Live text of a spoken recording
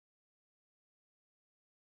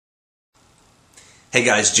Hey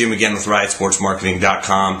guys, Jim again with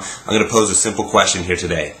RiotSportsMarketing.com. I'm going to pose a simple question here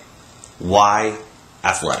today. Why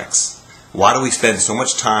athletics? Why do we spend so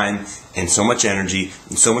much time and so much energy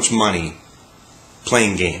and so much money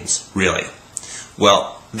playing games, really?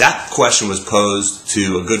 Well, that question was posed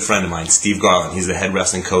to a good friend of mine, Steve Garland. He's the head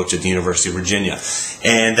wrestling coach at the University of Virginia.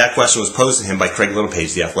 And that question was posed to him by Craig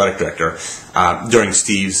Littlepage, the athletic director, during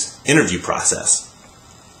Steve's interview process.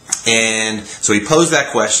 And so he posed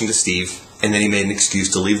that question to Steve, and then he made an excuse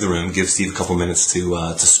to leave the room, give Steve a couple minutes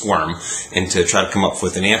to squirm and to try to come up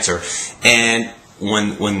with an answer. And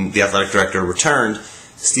when the athletic director returned,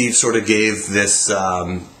 Steve sort of gave this,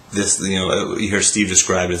 you hear Steve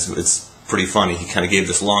describe it, it's pretty funny. He kind of gave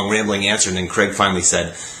this long, rambling answer, and then Craig finally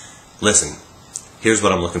said, listen, here's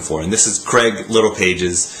what I'm looking for. And this is Craig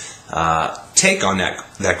Littlepage's take on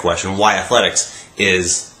that question, why athletics,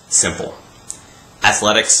 is simple.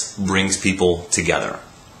 Athletics brings people together.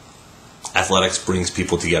 Athletics brings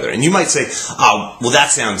people together. And you might say, oh, well,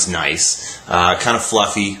 that sounds nice, kind of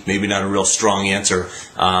fluffy, maybe not a real strong answer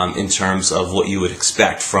in terms of what you would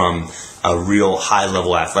expect from a real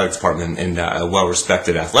high-level athletic department and a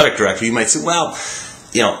well-respected athletic director. You might say, well,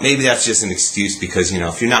 maybe that's just an excuse because,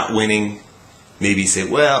 if you're not winning, maybe you say,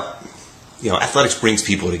 well, athletics brings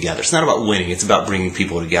people together. It's not about winning, it's about bringing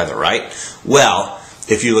people together, right? Well,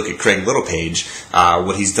 if you look at Craig Littlepage,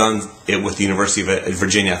 what he's done with the University of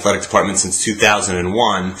Virginia Athletic Department since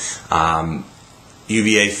 2001,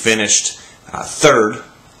 UVA finished third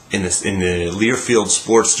in the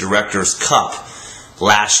Learfield Directors Cup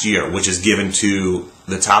last year, which is given to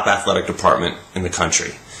the top athletic department in the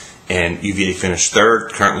country. And UVA finished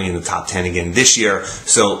third, currently in the top 10 again this year.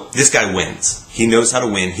 So this guy wins. He knows how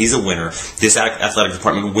to win. He's a winner. This athletic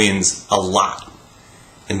department wins a lot.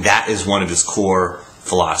 And that is one of his core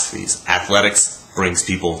philosophies. Athletics brings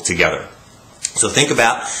people together. So think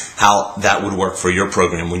about how that would work for your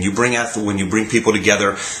program. When you bring people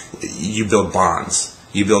together, you build bonds.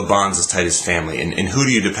 You build bonds as tight as family. And who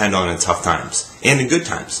do you depend on in tough times and in good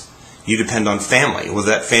times? You depend on family. Whether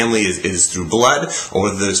that family is through blood or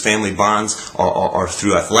whether those family bonds are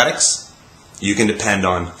through athletics, you can depend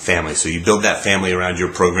on family. So you build that family around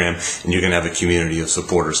your program and you're going to have a community of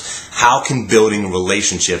supporters. How can building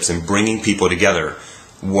relationships and bringing people together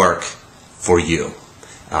work for you?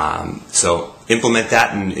 So implement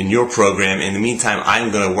that in your program. In the meantime,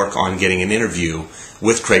 I'm going to work on getting an interview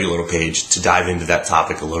with Craig Littlepage to dive into that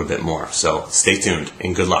topic a little bit more. So stay tuned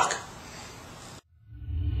and good luck.